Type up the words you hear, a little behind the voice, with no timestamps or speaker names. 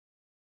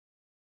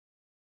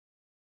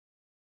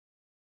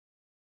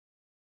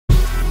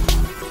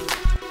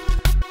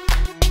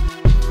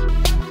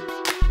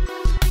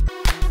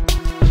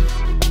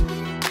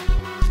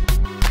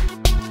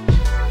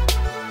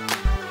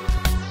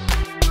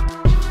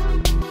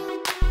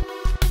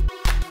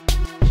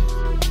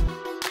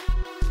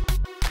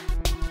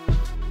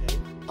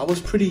I was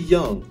pretty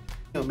young,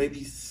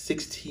 maybe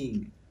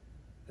 16.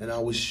 And I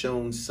was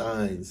shown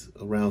signs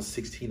around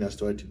 16. I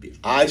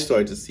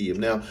started to see them.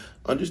 Now,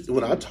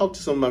 when I talk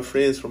to some of my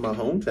friends from my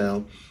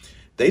hometown,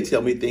 they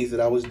tell me things that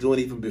I was doing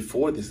even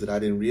before this that I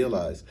didn't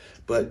realize.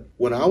 But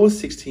when I was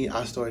 16,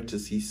 I started to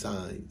see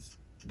signs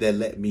that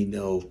let me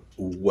know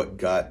what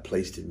God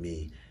placed in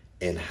me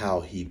and how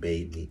he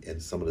made me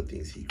and some of the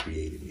things he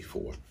created me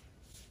for.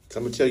 So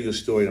I'm going to tell you a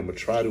story, and I'm going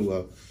to try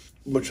to,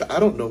 I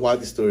don't know why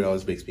this story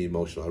always makes me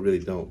emotional. I really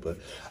don't. But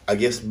I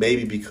guess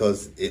maybe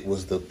because it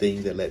was the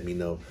thing that let me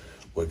know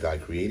what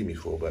God created me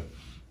for. But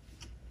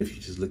if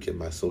you just look at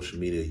my social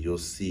media, you'll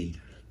see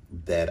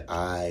that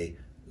I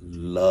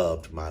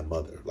loved my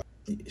mother. Like,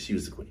 she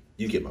was the queen.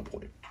 You get my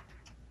point.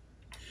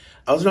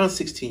 I was around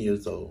 16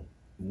 years old.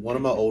 One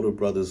of my older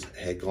brothers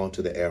had gone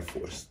to the Air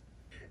Force.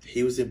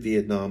 He was in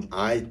Vietnam,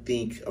 I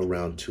think,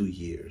 around 2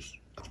 years.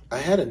 I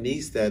had a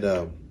niece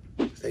that,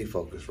 stay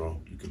focused,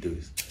 Ron. You can do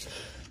this.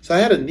 So I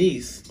had a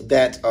niece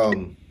that,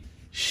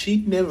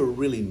 she never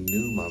really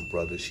knew my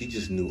brother. She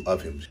just knew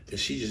of him. And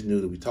she just knew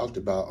that we talked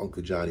about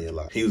Uncle Johnny a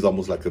lot. He was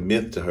almost like a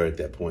myth to her at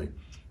that point.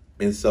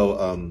 And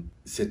so,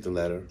 sent the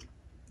letter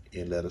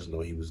and let us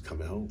know he was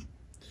coming home.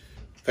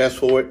 Fast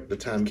forward, the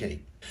time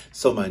came.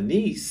 So my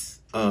niece,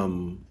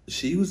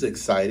 she was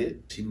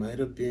excited. She might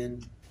have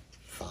been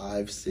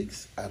 5,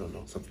 6, I don't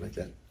know, something like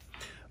that.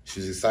 She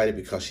was excited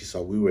because she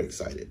saw we were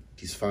excited.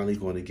 She's finally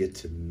going to get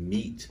to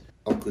meet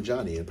Uncle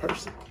Johnny in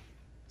person.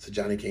 So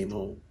Johnny came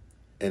home.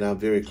 And I'm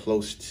very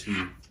close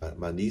to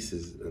my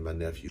nieces and my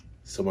nephew.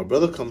 So my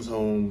brother comes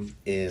home,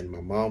 and my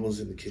mom was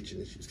in the kitchen,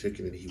 and she was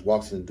cooking, and he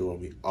walks in the door,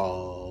 and we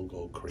all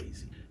go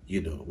crazy.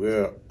 You know,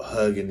 we're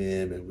hugging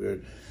him, and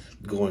we're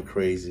going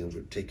crazy, and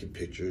we're taking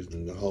pictures,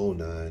 and the whole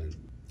nine.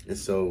 And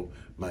so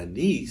my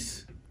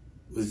niece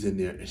was in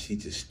there, and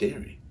she's just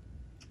staring.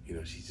 You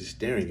know, she's just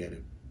staring at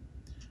him.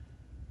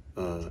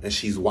 And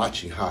she's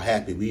watching how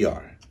happy we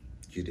are,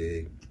 you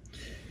dig?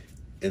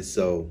 And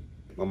so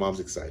my mom's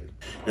excited.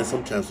 And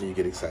sometimes when you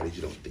get excited,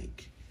 you don't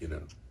think, you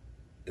know.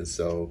 And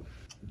so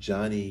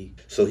Johnny,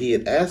 so he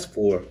had asked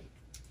for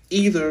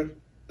either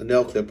a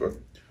nail clipper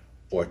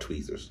or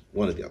tweezers,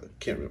 one or the other,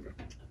 can't remember.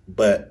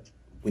 But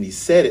when he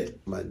said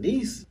it, my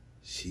niece,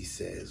 she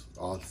says with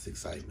all this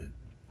excitement,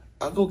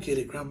 "I'll go get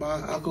it,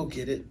 Grandma, I'll go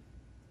get it."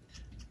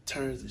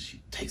 Turns and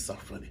she takes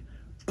off running.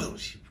 Boom,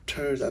 she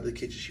turns out of the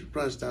kitchen, she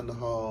runs down the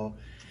hall,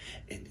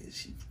 and then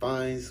she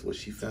finds what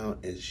she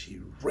found, and she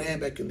ran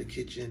back in the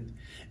kitchen,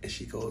 and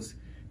she goes,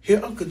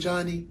 "Here, Uncle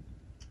Johnny."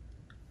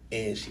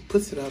 And she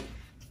puts it up,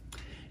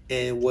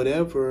 and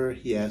whatever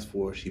he asked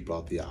for, she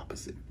brought the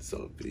opposite.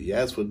 So if he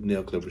asked for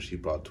nail clippers, she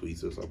brought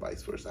tweezers, or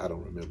vice versa. I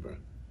don't remember.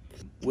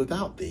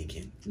 Without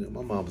thinking, you know,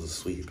 my mom was a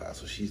sweetie pie,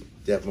 so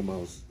my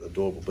mom was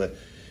adorable, but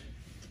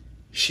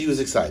she was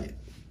excited.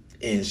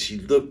 And she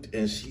looked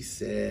and she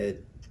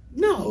said,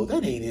 "No,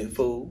 that ain't it,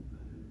 fool."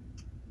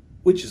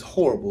 Which is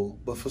horrible,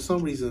 but for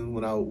some reason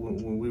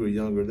when we were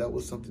younger, that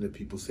was something that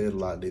people said a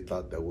lot. They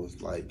thought that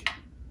was like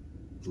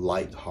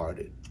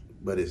lighthearted,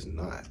 but it's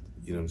not.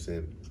 You know what I'm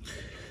saying?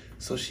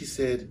 So she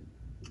said,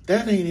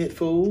 "That ain't it,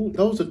 fool.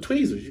 Those are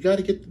tweezers. You got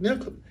to get the nail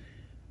clip."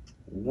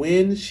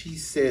 When she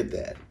said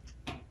that,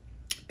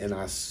 and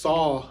I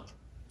saw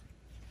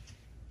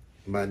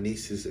my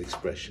niece's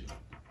expression,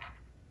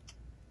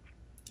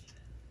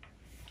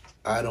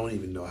 I don't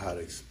even know how to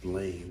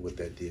explain what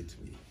that did to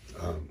me.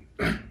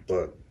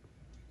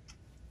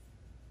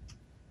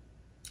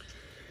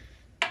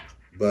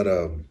 But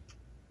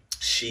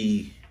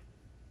she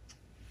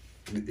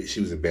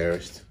was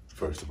embarrassed,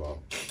 first of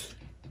all.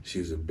 She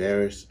was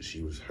embarrassed,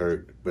 she was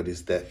hurt, but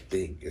it's that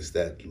thing, it's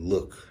that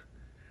look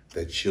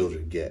that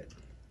children get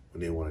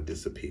when they want to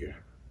disappear.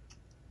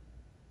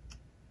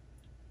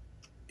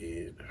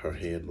 And her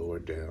hand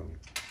lowered down,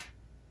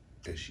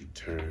 and she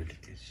turned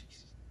and she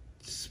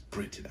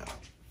sprinted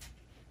out.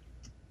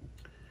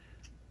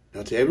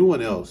 Now, to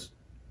everyone else,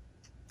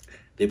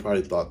 they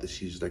probably thought that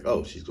she's like,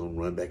 oh, she's going to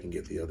run back and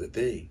get the other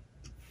thing.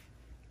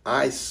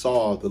 I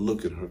saw the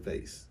look in her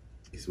face.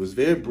 It was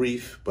very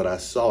brief, but I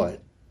saw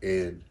it,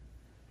 and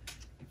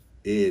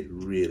it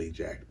really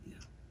jacked me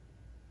up.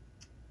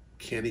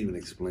 Can't even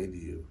explain to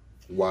you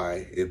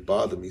why it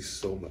bothered me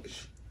so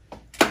much.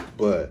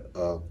 But,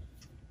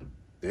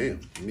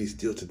 damn, me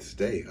still to this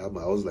day, I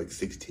was like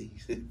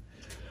 16.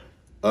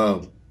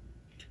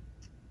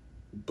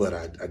 But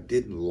I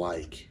didn't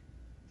like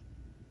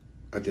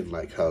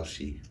how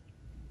she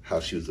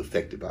was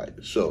affected by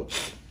it. So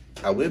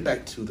I went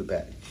back to the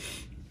back.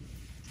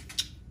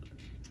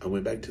 And I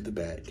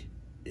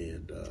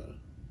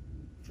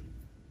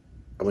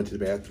went to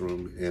the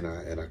bathroom, and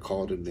I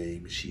called her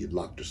name. She had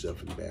locked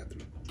herself in the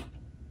bathroom.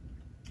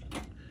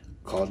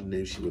 Called her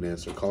name, she wouldn't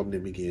answer. Called her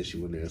name again, she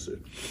wouldn't answer.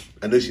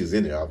 I knew she was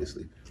in there,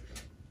 obviously.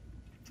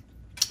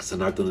 So I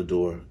knocked on the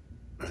door.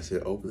 I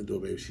said, "Open the door,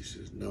 baby." She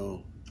says,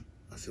 "No."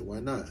 I said, "Why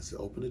not?" I said,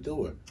 "Open the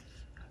door."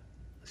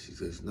 She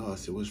says, "No." I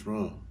said, "What's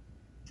wrong?"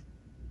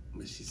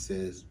 And she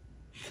says,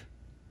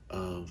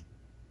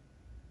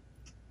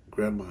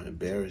 Grandma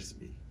embarrassed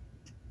me.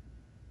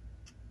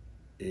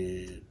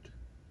 And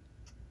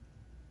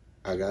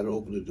I got to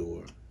open the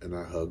door and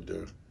I hugged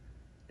her.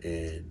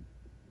 And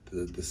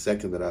the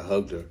second that I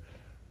hugged her,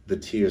 the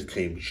tears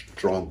came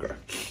stronger.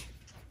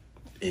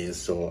 And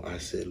so I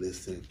said,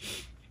 listen,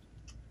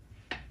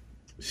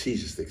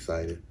 she's just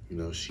excited. You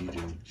know, she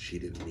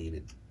didn't mean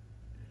it.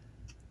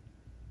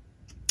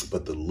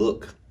 But the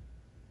look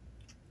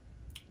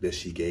that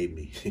she gave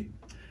me,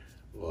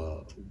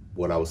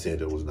 what I was saying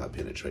to her was not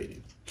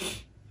penetrating.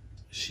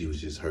 She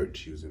was just hurt.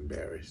 She was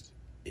embarrassed.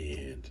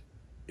 And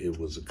it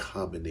was a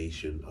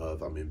combination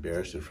of I'm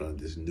embarrassed in front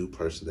of this new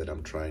person that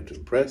I'm trying to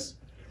impress.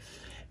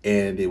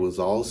 And it was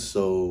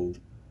also,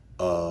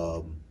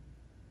 I'm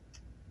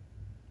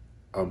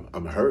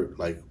hurt.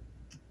 Like,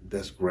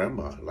 that's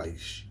grandma. Like,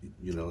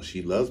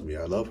 she loves me.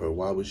 I love her.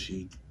 Why would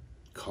she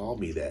call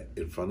me that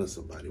in front of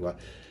somebody? Why?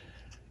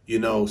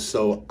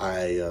 So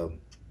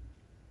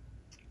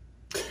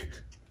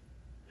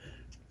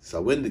so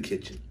I went in the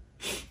kitchen.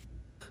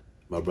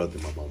 My brother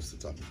and my mom still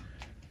talking.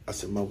 I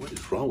said, Mom, what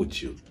is wrong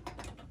with you?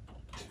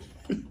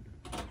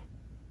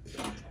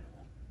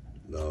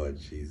 Lord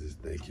Jesus,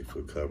 thank you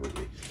for covering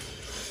me.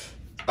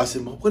 I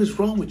said, Mom, what is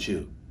wrong with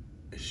you?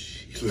 And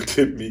she looked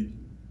at me.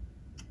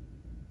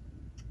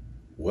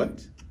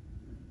 What?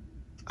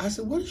 I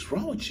said, what is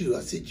wrong with you?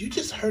 I said, you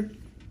just hurt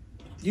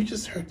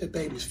that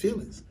baby's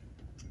feelings.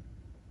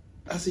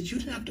 I said, you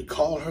didn't have to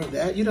call her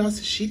that. I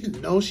said, she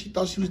didn't know. She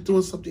thought she was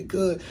doing something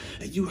good.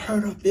 And you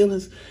hurt her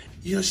feelings.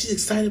 She's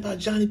excited about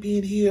Johnny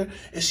being here.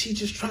 And she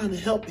just trying to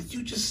help. And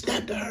you just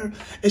snapped at her.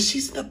 And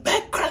she's in the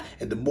back crying.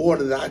 And the more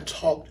that I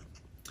talked,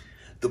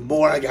 the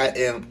more I got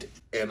amped.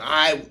 And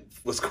I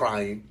was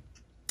crying.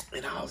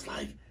 And I was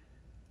like,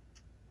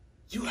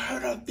 you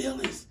hurt her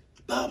feelings.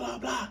 Blah, blah,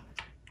 blah.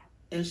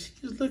 And she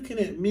was looking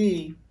at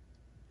me.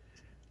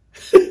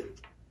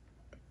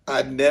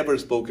 I'd never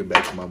spoken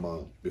back to my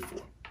mom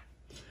before.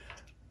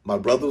 My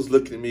brother was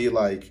looking at me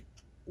like,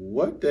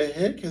 what the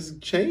heck has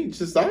changed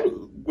since I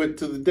went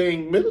to the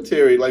dang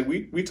military? Like,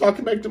 we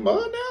talking back to mom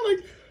now?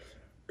 Like,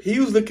 he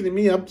was looking at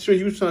me. I'm sure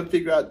he was trying to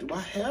figure out, do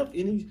I have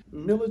any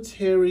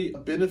military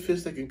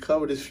benefits that can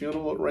cover this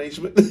funeral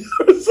arrangement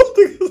or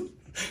something?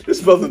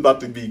 This brother's about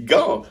to be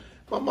gone.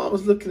 My mom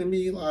was looking at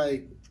me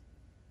like,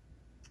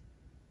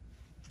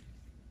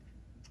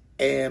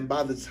 and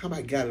by the time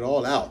I got it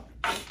all out,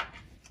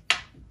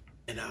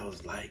 and I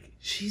was like,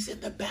 she's in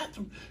the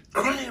bathroom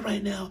crying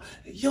right now.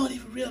 You don't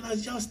even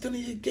realize y'all still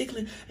in here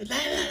giggling. And, la,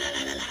 la,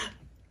 la, la, la.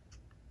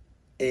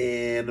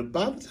 And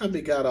by the time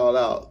it got all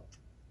out,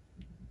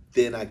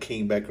 then I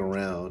came back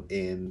around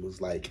and was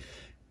like,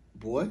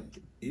 boy,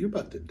 you're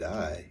about to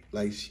die.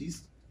 Like,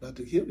 she's about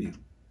to kill you.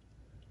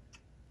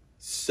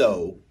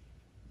 So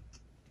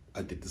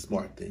I did the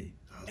smart thing.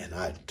 And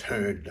I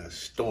turned and I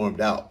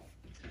stormed out.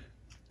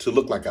 To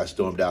look like I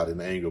stormed out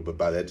in anger, but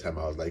by that time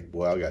I was like,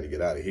 boy, I got to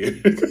get out of here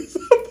because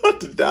I'm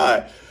about to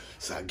die.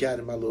 So I got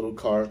in my little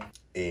car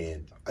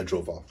and I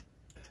drove off.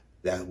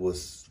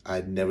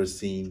 I'd never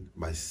seen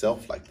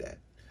myself like that.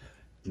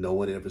 No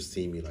one had ever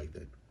seen me like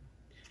that.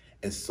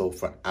 And so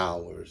for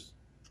hours,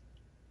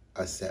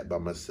 I sat by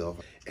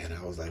myself and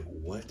I was like,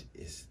 what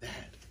is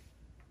that?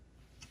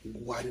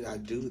 Why did I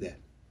do that?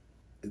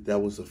 That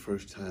was the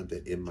first time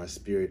that in my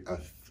spirit,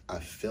 I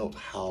felt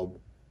how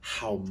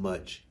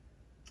much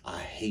I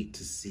hate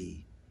to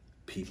see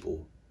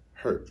people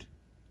hurt.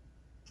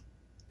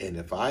 And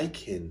if I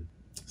can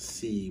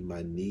see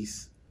my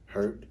niece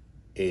hurt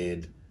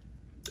and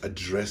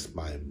address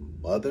my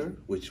mother,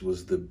 which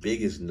was the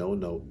biggest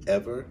no-no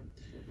ever,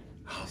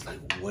 I was like,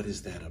 what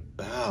is that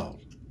about?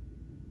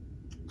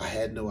 I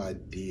had no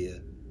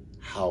idea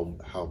how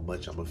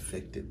much I'm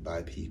affected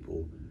by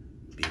people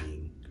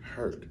being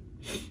hurt.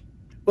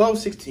 Well, I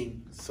was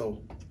 16,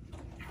 so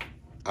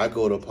I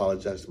go to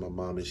apologize to my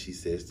mom, and she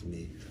says to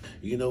me,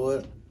 you know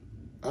what?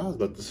 I was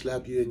about to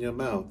slap you in your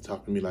mouth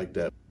talking to me like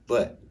that,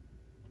 but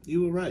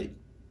you were right.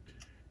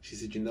 She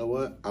said, you know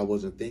what? I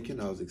wasn't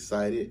thinking, I was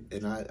excited,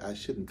 and I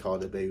shouldn't call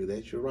that baby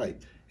that. You're right.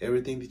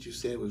 Everything that you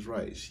said was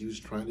right. She was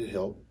trying to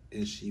help,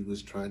 and she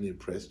was trying to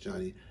impress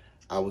Johnny.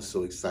 I was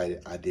so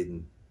excited, I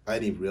didn't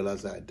even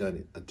realize I had done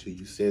it until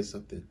you said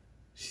something.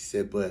 She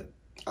said, but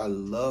I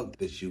love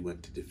that you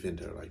went to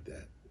defend her like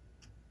that,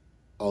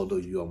 although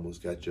you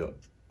almost got your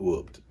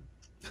whooped.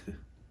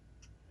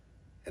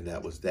 And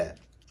that was that.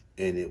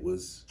 And it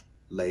was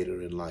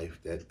later in life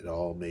that it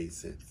all made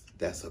sense.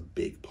 That's a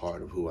big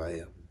part of who I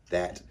am.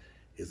 That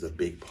is a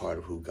big part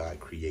of who God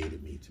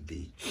created me to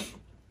be.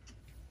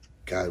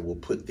 God will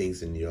put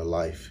things in your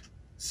life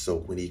so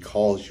when he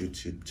calls you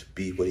to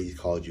be what he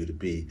called you to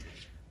be,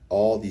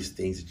 all these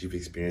things that you've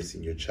experienced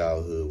in your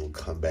childhood will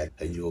come back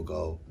and you'll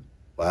go,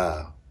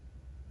 wow,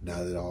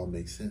 now that all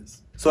makes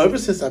sense. So ever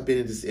since I've been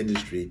in this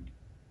industry,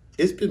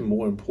 it's been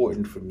more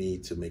important for me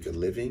to make a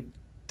living,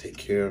 take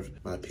care of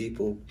my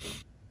people,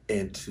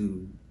 and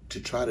to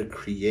try to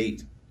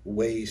create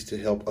ways to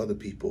help other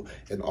people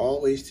and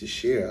always to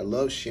share. I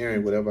love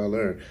sharing whatever I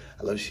learn.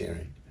 I love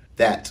sharing.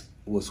 That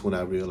was when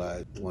I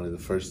realized one of the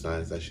first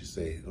signs, I should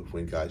say, of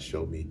when God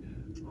showed me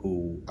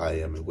who I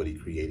am and what he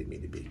created me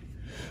to be.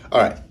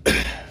 All right,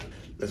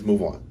 let's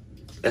move on.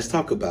 Let's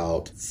talk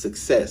about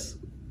success,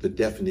 the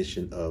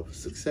definition of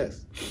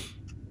success.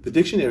 The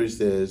dictionary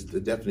says the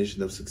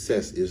definition of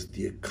success is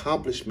the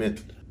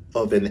accomplishment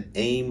of an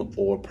aim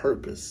or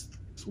purpose.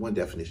 It's one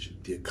definition,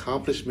 the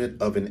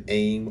accomplishment of an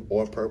aim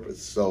or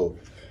purpose. So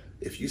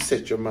if you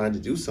set your mind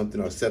to do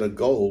something or set a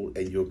goal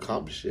and you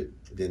accomplish it,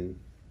 then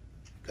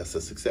that's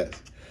a success.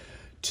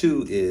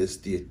 Two is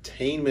the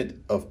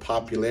attainment of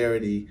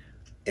popularity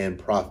and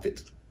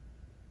profit.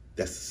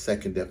 That's the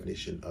second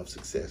definition of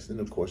success. And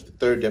of course, the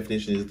third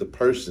definition is the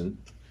person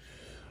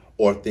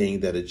or thing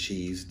that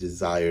achieves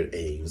desired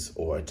aims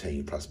or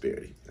attain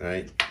prosperity. All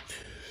right.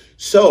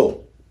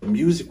 So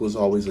music was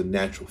always a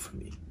natural for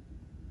me.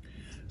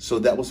 So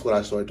that was what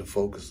I started to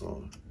focus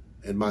on.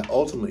 And my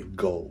ultimate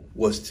goal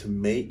was to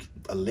make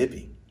a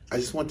living. I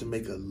just wanted to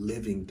make a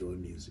living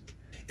doing music.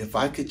 If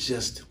I could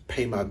just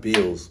pay my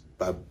bills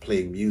by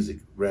playing music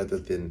rather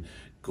than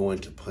going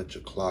to punch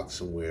a clock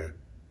somewhere,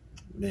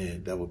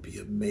 man, that would be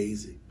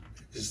amazing.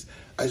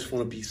 I just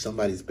want to be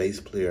somebody's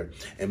bass player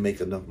and make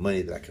enough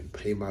money that I can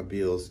pay my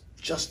bills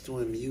just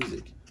doing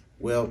music.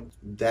 Well,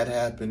 that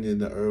happened in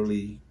the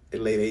late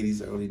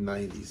 80s, early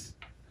 90s.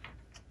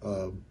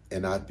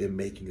 And I've been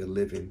making a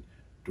living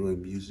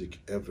doing music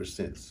ever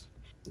since.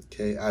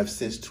 Okay, I've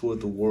since toured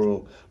the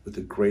world with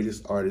the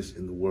greatest artists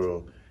in the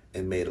world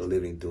and made a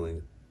living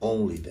doing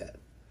only that.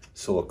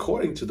 So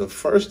according to the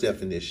first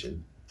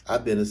definition,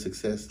 I've been a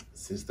success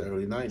since the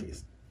early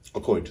 90s,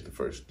 according to the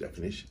first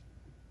definition.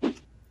 When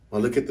I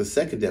look at the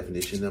second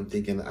definition, I'm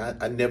thinking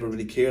I never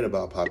really cared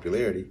about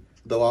popularity.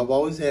 Though I've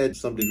always had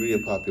some degree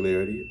of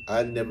popularity,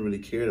 I never really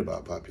cared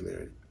about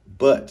popularity.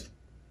 But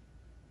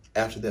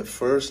after that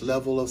first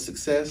level of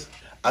success,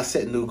 I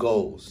set new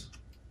goals.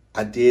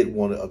 I did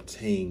want to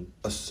obtain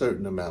a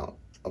certain amount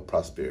of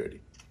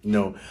prosperity. You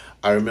know,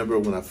 I remember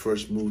when I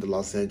first moved to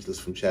Los Angeles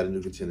from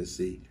Chattanooga,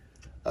 Tennessee,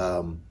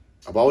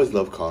 I've always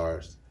loved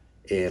cars.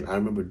 And I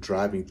remember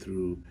driving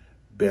through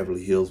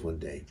Beverly Hills one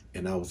day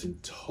and I was in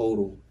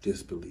total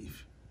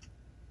disbelief.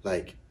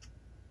 Like,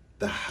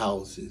 the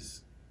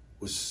houses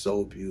were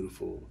so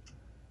beautiful.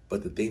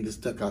 But the thing that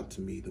stuck out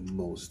to me the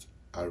most,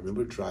 I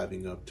remember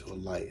driving up to a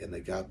light and a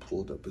guy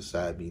pulled up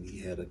beside me and he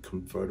had a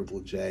convertible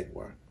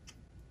Jaguar.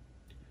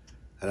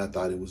 And I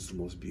thought it was the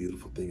most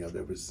beautiful thing I've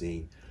ever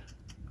seen.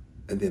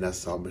 And then I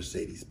saw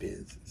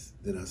Mercedes-Benzes.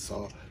 Then I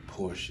saw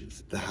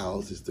Porsches, the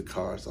houses, the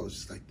cars. I was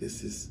just like,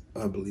 this is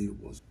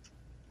unbelievable.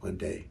 One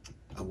day,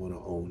 I want to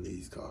own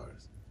these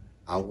cars.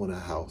 I want a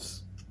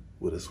house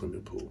with a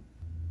swimming pool.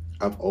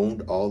 I've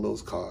owned all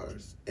those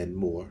cars and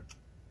more.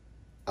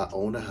 I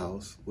own a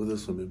house with a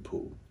swimming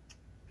pool.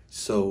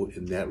 So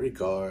in that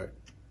regard,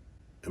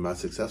 am I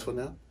successful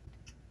now?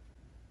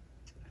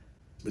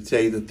 But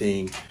tell you the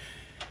thing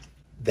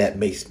that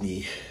makes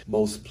me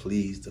most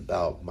pleased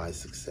about my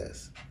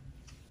success.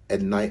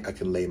 At night, I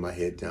can lay my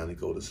head down and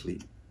go to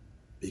sleep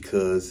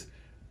because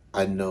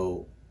I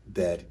know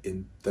that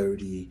in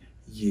 30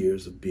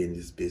 years of being in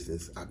this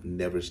business, I've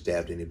never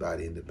stabbed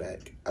anybody in the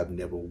back. I've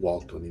never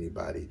walked on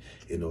anybody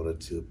in order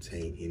to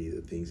obtain any of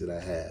the things that I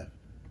have,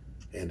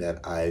 and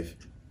that I've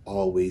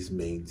always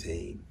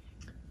maintained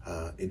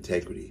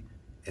integrity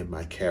and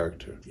my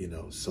character, you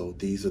know. So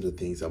these are the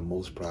things I'm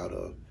most proud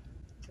of.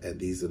 And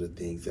these are the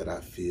things that I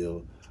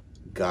feel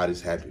God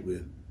is happy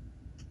with.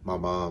 My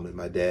mom and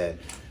my dad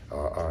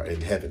are in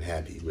heaven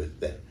happy with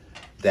that.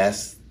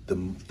 That's the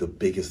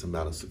biggest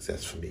amount of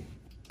success for me.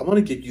 I want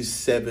to give you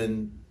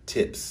 7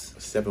 tips,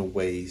 7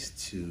 ways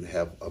to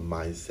have a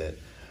mindset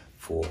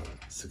for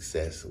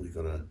success. We're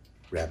going to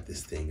wrap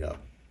this thing up.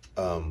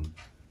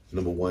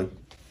 Number 1,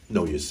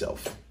 know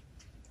yourself.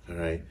 All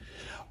right.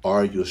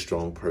 Are you a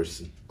strong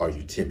person? Are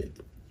you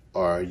timid?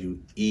 Are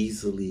you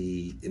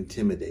easily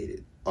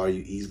intimidated? Are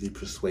you easily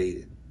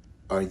persuaded?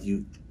 Are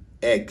you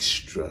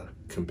extra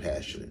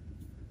compassionate?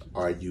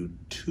 Are you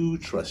too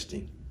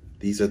trusting?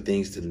 These are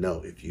things to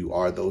know. If you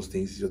are those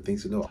things, these are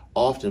things to know.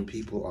 Often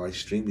people are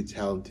extremely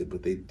talented,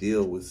 but they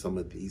deal with some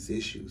of these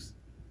issues.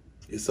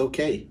 It's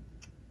okay.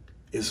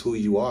 It's who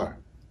you are.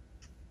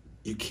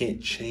 You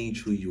can't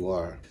change who you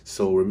are.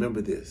 So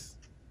remember this.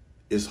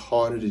 It's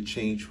harder to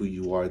change who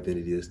you are than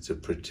it is to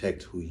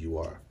protect who you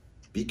are.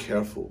 Be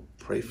careful.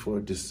 Pray for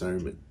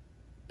discernment.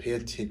 Pay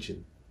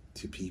attention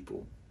to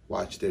people.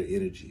 Watch their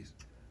energies.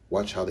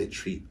 Watch how they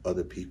treat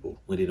other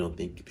people when they don't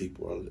think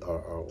people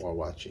are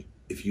watching.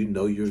 If you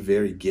know you're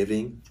very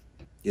giving,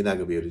 you're not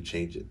going to be able to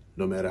change it.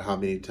 No matter how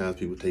many times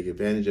people take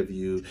advantage of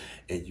you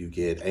and you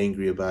get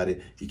angry about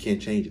it, you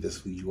can't change it. That's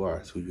who you are.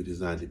 It's who you're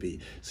designed to be.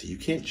 So you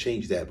can't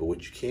change that. But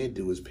what you can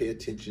do is pay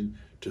attention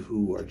to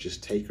who are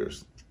just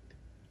takers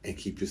and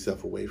keep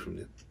yourself away from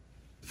them.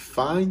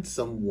 Find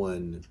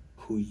someone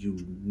who you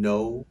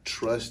know,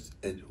 trust,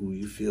 and who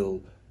you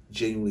feel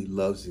genuinely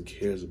loves and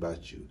cares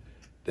about you,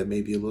 that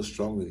may be a little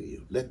stronger than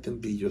you. Let them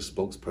be your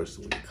spokesperson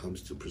when it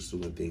comes to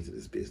pursuing things in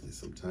this business.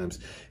 Sometimes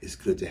it's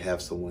good to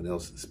have someone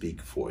else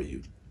speak for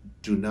you.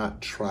 Do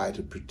not try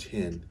to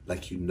pretend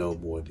like you know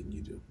more than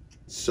you do.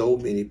 So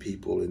many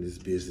people in this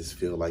business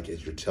feel like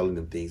as you're telling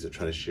them things or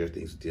trying to share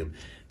things with them,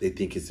 they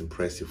think it's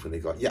impressive when they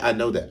go, yeah, I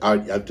know that.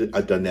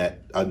 I've done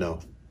that. I know.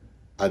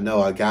 I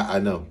know.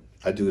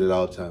 I do it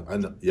all the time. I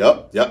know.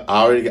 Yep.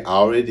 I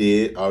already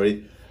did.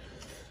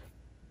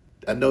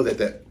 I know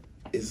that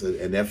is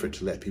an effort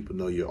to let people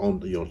know you're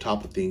on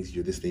top of things,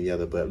 you're this, and the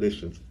other. But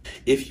listen,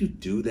 if you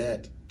do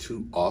that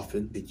too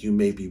often, that you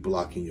may be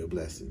blocking your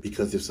blessing.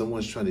 Because if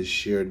someone's trying to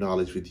share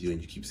knowledge with you and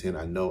you keep saying,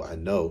 I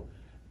know,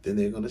 then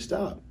they're going to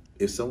stop.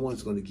 If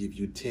someone's going to give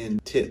you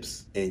 10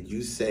 tips and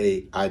you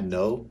say, I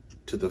know,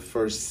 to the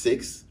first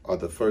 6 or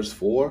the first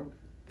 4,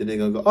 then they're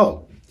going to go,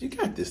 oh, you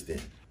got this then.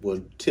 Well,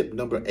 tip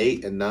number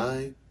 8 and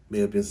 9 may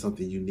have been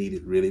something you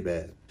needed really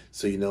bad.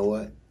 So you know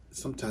what?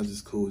 Sometimes it's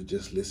cool to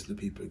just listen to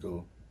people and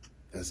go,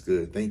 that's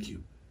good, thank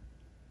you.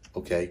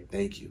 Okay,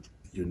 thank you.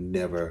 You're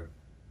never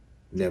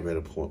at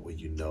a point where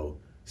you know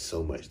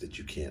so much that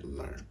you can't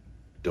learn.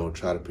 Don't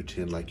try to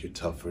pretend like you're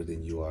tougher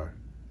than you are.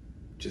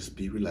 Just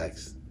be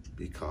relaxed,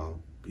 be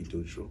calm, be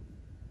neutral.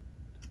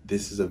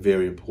 This is a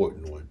very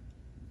important one.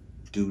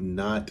 Do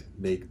not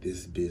make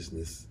this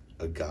business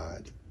a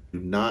god. Do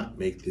not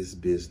make this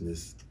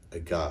business a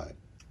god.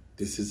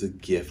 This is a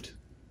gift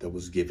that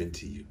was given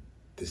to you.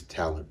 This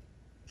talent,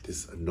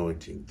 this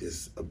anointing,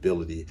 this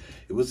ability.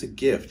 It was a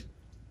gift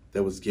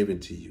that was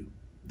given to you.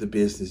 The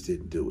business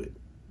didn't do it.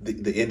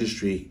 The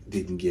industry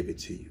didn't give it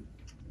to you.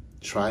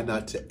 Try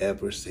not to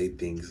ever say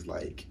things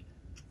like,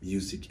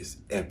 music is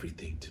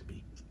everything to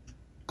me.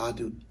 I'll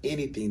do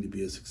anything to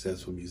be a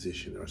successful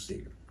musician or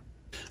singer.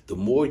 The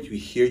more you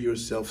hear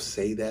yourself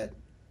say that,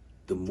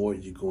 the more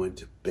you're going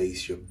to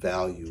base your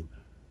value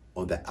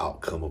on the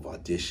outcome of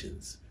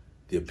auditions,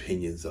 the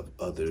opinions of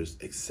others,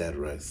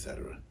 etc.,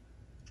 etc.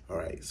 All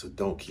right, so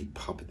don't keep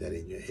pumping that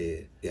in your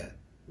head. Yeah,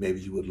 maybe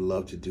you would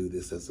love to do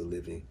this as a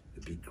living.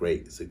 It'd be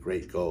great. It's a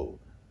great goal.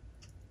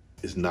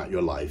 It's not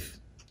your life.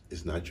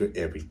 It's not your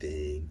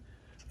everything.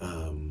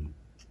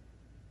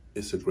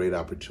 It's a great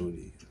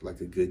opportunity,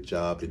 like a good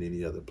job in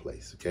any other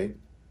place, okay?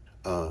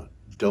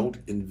 Don't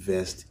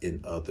invest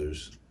in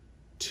others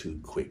too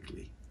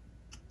quickly.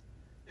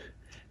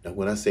 Now,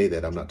 when I say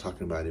that, I'm not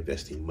talking about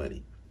investing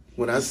money.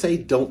 When I say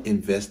don't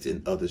invest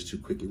in others too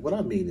quickly, what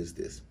I mean is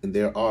this. And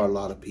there are a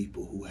lot of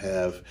people who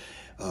have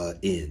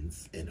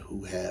ends and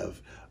who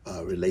have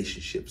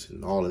relationships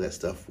and all of that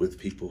stuff with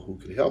people who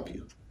can help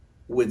you.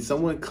 When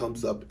someone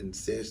comes up and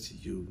says to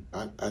you,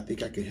 I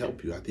think I can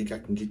help you. I think I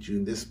can get you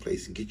in this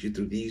place and get you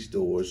through these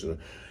doors. Or,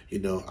 you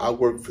know, I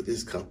work for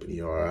this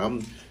company, or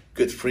I'm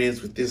good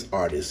friends with this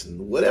artist,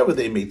 and whatever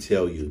they may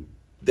tell you,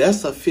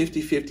 that's a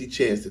 50-50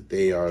 chance that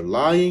they are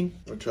lying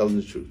or telling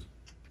the truth.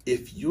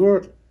 If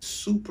you're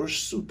super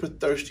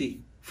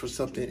thirsty for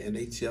something and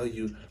they tell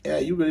you, yeah,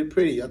 you're really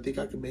pretty, I think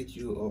I can make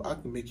you, or I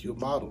can make you a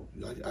model,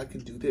 I can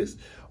do this,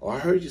 or I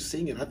heard you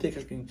singing, I think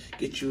I can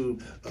get you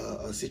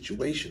a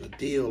situation, a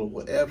deal, or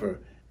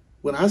whatever.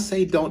 When I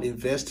say don't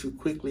invest too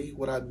quickly,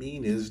 what I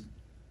mean is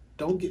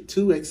don't get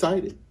too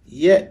excited.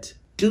 Yet,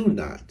 do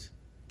not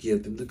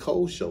give them the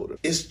cold shoulder.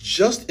 It's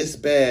just as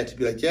bad to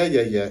be like,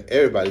 yeah,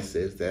 everybody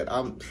says that.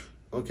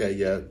 Okay,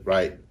 yeah,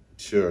 right,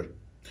 sure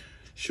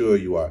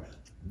you are.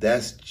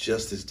 That's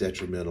just as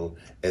detrimental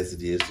as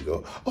it is to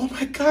go, oh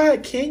my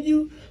God, can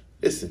you?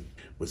 Listen,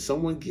 when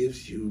someone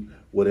gives you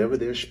whatever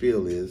their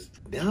spiel is,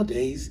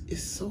 nowadays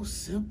it's so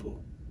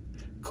simple.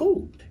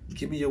 Cool,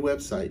 give me your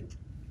website.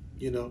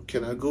 You know,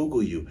 can I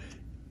Google you?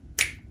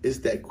 It's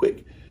that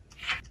quick.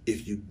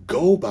 If you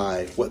go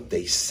by what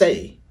they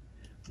say,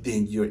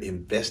 then you're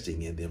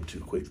investing in them too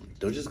quickly.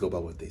 Don't just go by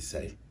what they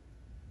say.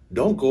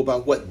 Don't go by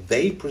what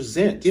they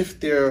present.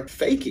 If they're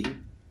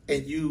faking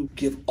and you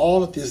give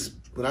all of this,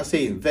 when I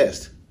say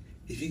invest,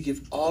 if you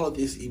give all of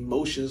these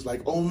emotions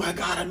like, oh my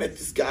God, I met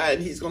this guy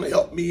and he's going to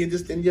help me and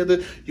this and the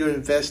other, you're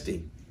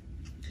investing.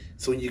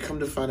 So when you come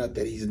to find out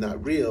that he's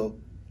not real,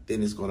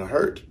 then it's going to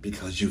hurt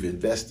because you've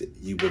invested.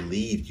 You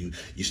believe,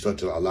 you start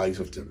to allow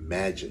yourself to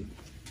imagine.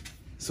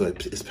 So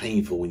it's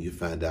painful when you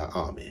find out,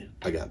 oh man,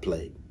 I got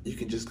played. You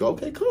can just go,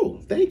 okay,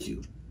 cool, thank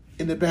you.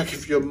 In the back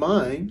of your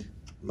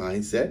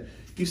mindset,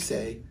 you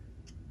say,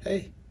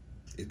 hey,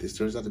 if this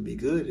turns out to be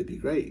good, it'd be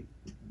great.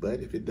 But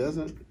if it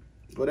doesn't,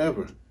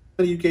 whatever.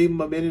 You gave him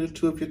a minute or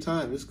two of your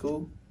time. It's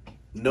cool.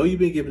 Know you've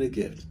been given a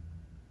gift.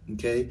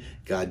 Okay?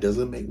 God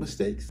doesn't make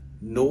mistakes,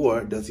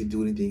 nor does he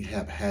do anything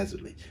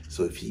haphazardly.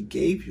 So if he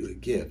gave you a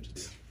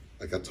gift,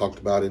 like I talked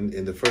about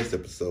in the first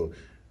episode,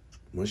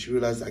 once you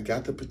realize I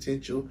got the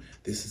potential,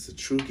 this is a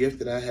true gift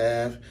that I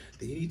have,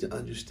 then you need to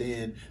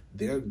understand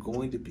there are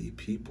going to be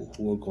people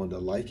who are going to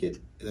like it,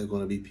 and there are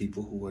going to be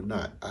people who are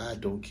not. I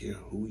don't care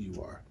who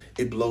you are.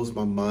 It blows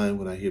my mind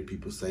when I hear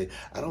people say,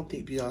 I don't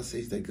think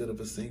Beyonce's that good of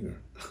a singer.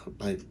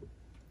 Like,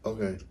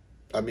 okay.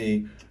 I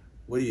mean,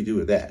 what do you do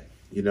with that?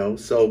 You know?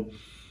 So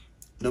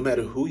no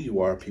matter who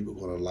you are, people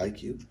are going to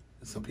like you,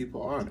 and some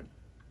people aren't.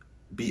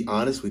 Be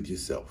honest with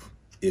yourself.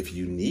 If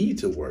you need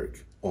to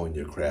work on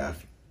your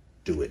craft,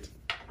 do it.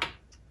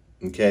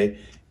 Okay?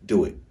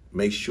 Do it.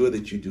 Make sure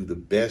that you do the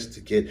best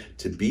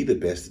to be the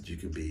best that you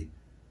can be.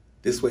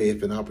 This way,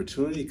 if an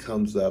opportunity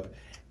comes up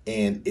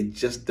and it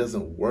just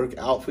doesn't work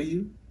out for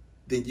you,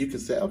 then you can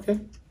say, okay,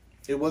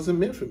 it wasn't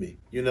meant for me,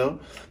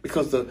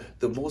 because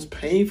the most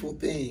painful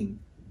thing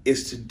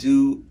is to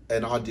do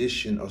an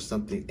audition or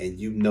something and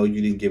you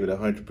didn't give it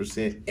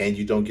 100% and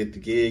you don't get the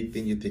gig.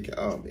 Then you think,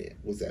 oh man,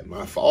 was that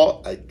my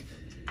fault? Like,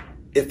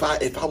 if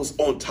I was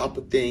on top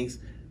of things,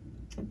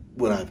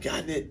 would I've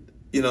gotten it?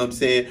 You know what I'm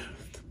saying?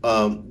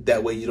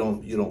 That way you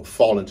don't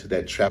fall into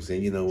that trap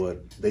saying, you know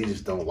what, they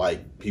just don't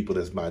like people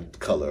that's my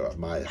color or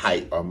my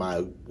height or my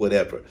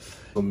whatever.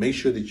 So make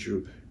sure that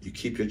you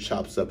keep your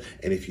chops up,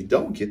 and if you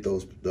don't get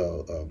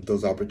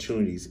those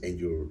opportunities and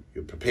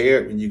you're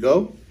prepared when you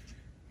go,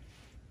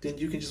 then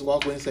you can just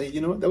walk away and say,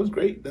 you know what, that was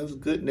great. That was a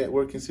good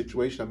networking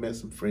situation. I met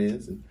some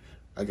friends and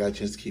I got a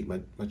chance to keep my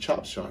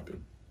chops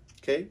sharpened.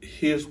 Okay,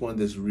 here's one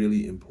that's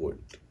really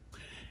important.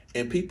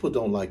 And people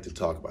don't like to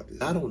talk about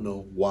this. I don't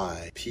know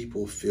why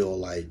people feel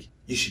like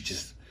you should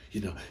just,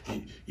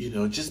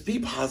 just be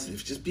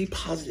positive. Just be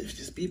positive.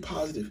 Just be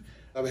positive.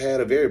 I've had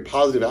a very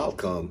positive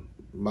outcome.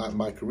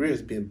 My career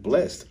has been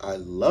blessed. I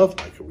love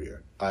my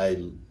career.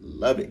 I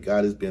love it.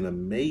 God has been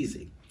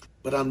amazing.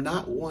 But I'm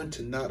not one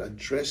to not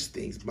address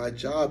things. My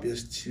job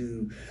is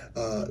to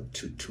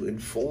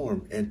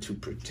inform and to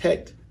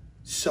protect.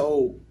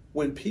 So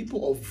when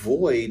people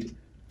avoid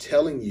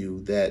telling you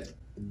that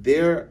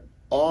there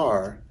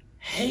are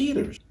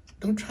haters,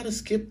 don't try to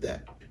skip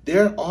that.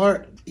 There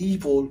are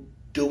evil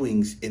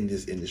doings in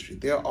this industry.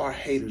 There are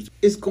haters.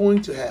 It's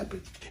going to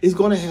happen. It's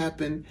going to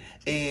happen,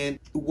 and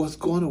what's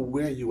going to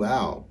wear you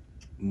out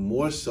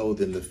more so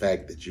than the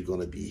fact that you're going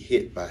to be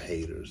hit by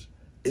haters,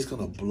 it's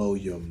going to blow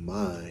your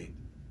mind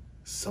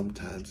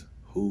sometimes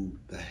who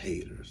the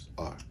haters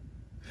are.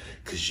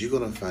 Because you're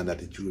going to find out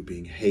that you were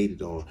being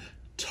hated on,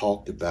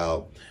 talked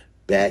about,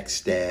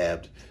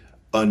 backstabbed,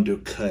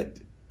 undercut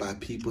by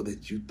people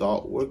that you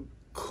thought were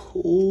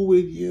cool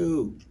with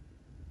you.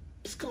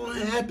 It's going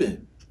to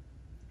happen.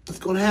 It's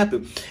going to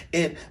happen.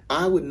 And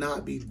I would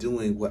not be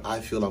doing what I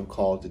feel I'm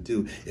called to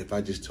do if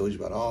I just told you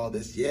about all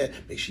this. Yeah,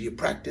 make sure you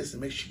practice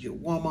and make sure you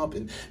warm up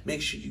and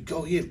make sure you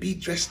go here, be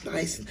dressed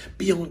nice and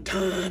be on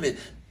time and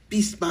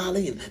be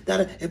smiling. And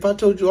that. If I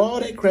told you all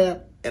that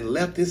crap and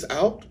left this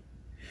out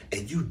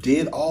and you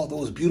did all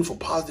those beautiful,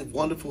 positive,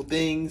 wonderful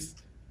things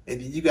and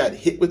then you got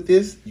hit with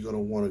this, you're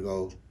going to want to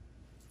go,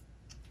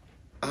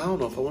 I don't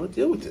know if I want to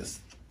deal with this.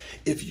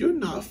 If you're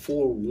not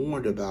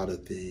forewarned about a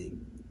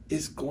thing,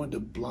 it's going to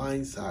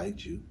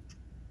blindside you.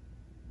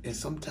 And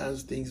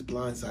sometimes things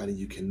blindsiding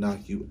you can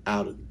knock you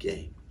out of the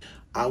game.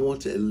 I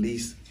want to at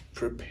least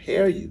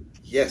prepare you.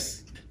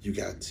 Yes, you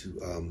got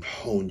to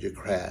hone your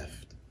craft.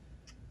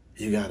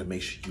 You got to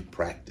make sure you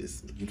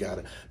practice. You got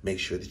to make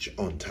sure that you're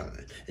on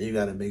time. And you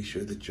got to make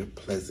sure that you're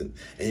pleasant.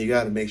 And you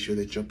got to make sure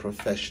that you're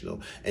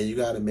professional. And you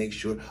got to make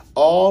sure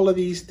all of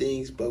these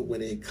things. But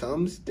when it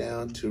comes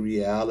down to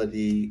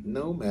reality,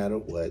 no matter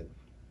what,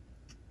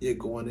 you're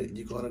going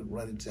to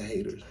run into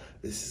haters.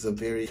 This is a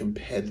very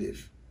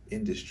competitive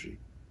industry.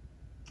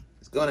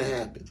 It's going to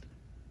happen.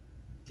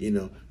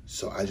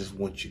 So I just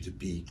want you to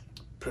be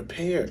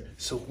prepared.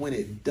 So when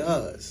it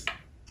does,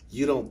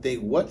 you don't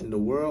think, what in the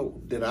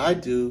world did I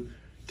do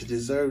to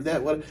deserve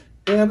that? What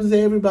it happens to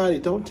everybody.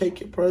 Don't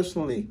take it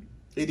personally.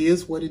 It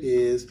is what it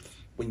is.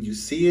 When you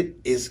see it,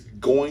 it's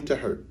going to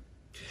hurt.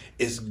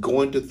 It's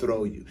going to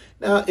throw you.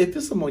 Now, if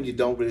it's someone you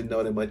don't really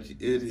know that much,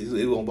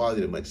 it won't bother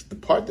you that much. The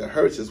part that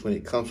hurts is when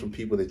it comes from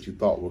people that you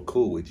thought were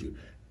cool with you.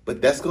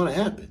 But that's going to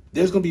happen.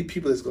 There's going to be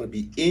people that's going to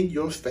be in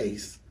your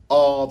face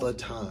all the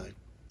time.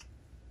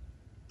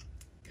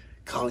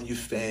 Calling you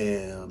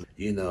fam,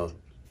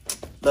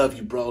 love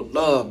you, bro.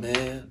 Love,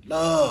 man.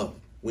 Love.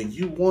 When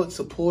you want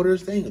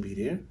supporters, they ain't going to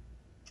be there.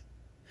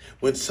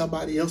 When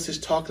somebody else is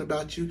talking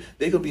about you,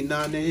 they're going to be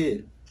nodding their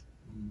head.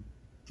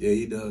 Yeah,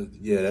 he does.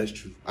 Yeah, that's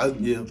true.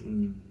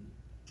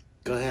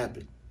 Gonna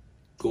happen.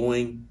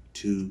 Going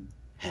to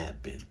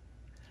happen.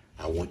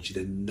 I want you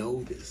to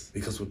know this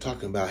because we're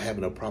talking about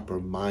having a proper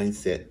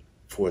mindset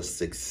for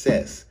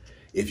success.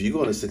 If you're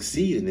going to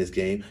succeed in this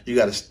game, you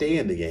got to stay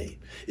in the game.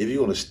 If you're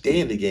going to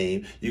stay in the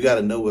game, you got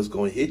to know what's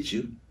going to hit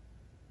you.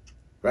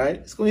 Right?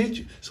 It's going to hit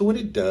you. So when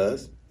it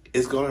does,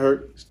 it's going to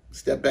hurt.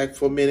 Step back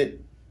for a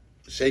minute.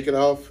 Shake it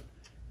off.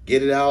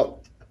 Get it out.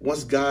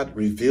 Once God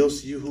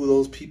reveals to you who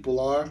those people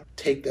are,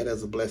 take that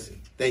as a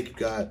blessing. Thank you,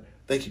 God.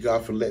 Thank you,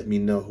 God, for letting me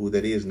know who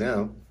that is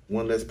now.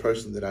 One less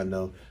person that I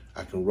know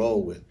I can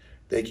roll with.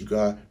 Thank you,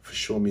 God, for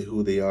showing me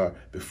who they are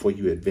before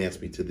you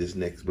advance me to this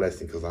next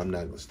blessing, because I'm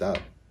not going to stop.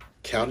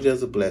 Count it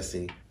as a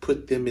blessing.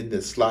 Put them in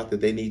the slot that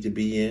they need to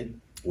be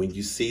in. When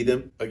you see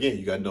them, again,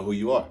 you got to know who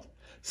you are.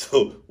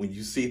 So when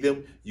you see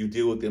them, you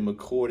deal with them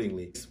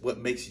accordingly. It's what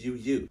makes you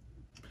you.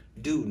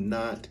 Do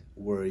not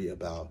worry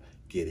about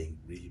getting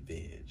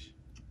revenge.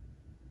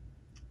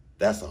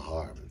 That's a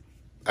hard one.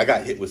 I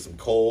got hit with some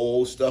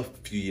cold stuff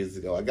a few years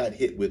ago. I got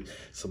hit with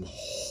some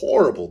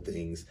horrible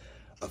things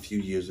a few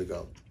years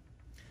ago.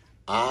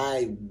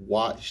 I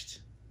watched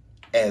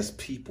as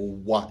people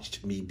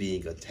watched me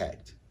being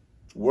attacked.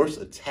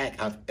 Worst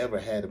attack I've ever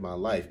had in my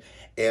life.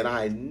 And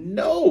I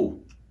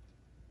know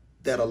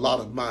that a lot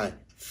of my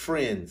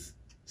friends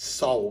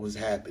saw what was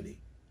happening.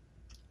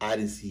 I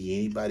didn't see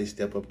anybody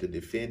step up to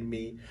defend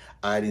me.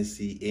 I didn't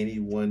see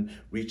anyone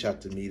reach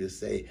out to me to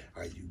say,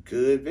 are you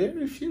good?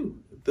 Very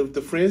few.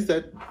 The friends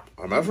that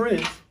are my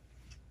friends,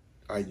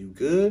 are you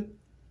good?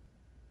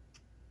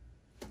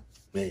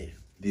 Man,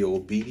 the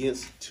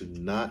obedience to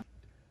not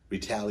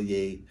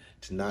retaliate,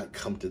 to not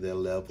come to their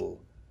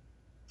level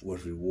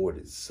was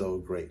rewarded so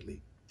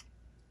greatly,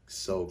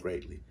 so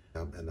greatly.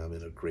 And I'm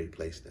in a great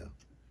place now.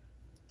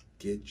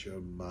 Get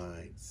your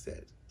mind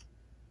set.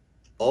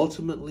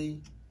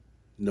 Ultimately,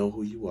 know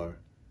who you are.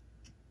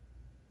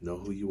 Know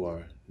who you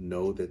are.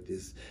 Know that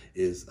this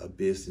is a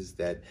business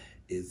that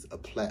is a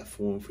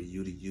platform for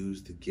you to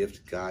use the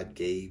gift God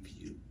gave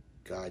you.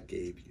 God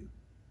gave you.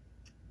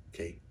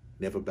 Okay?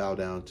 Never bow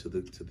down to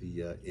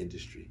the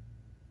industry.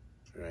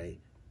 Right?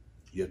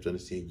 You have to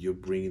understand you're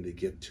bringing the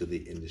gift to the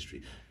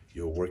industry.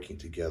 You're working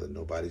together.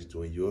 Nobody's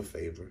doing you a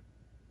favor.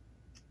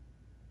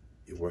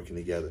 You're working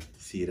together.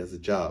 See it as a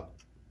job.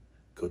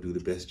 Go do the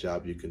best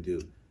job you can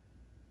do.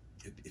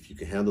 If you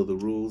can handle the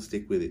rules,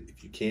 stick with it.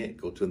 If you can't,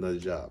 go to another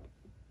job.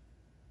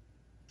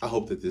 I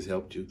hope that this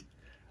helped you.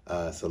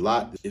 It's a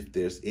lot. If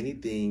there's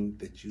anything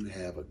that you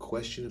have a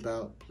question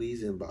about,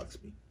 please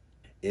inbox me.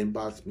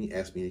 Inbox me,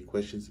 ask me any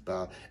questions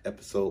about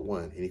episode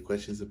 1, any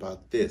questions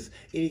about this,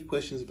 any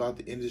questions about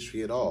the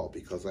industry at all,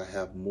 because I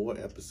have more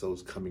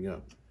episodes coming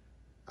up.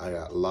 I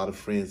got a lot of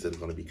friends that are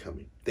going to be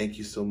coming. Thank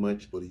you so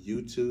much for the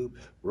YouTube,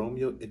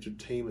 Romeo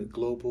Entertainment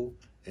Global,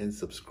 and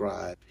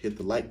subscribe. Hit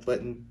the like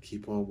button.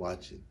 Keep on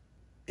watching.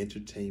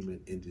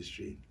 Entertainment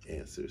Industry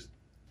Answers.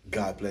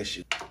 God bless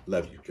you.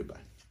 Love you.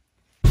 Goodbye.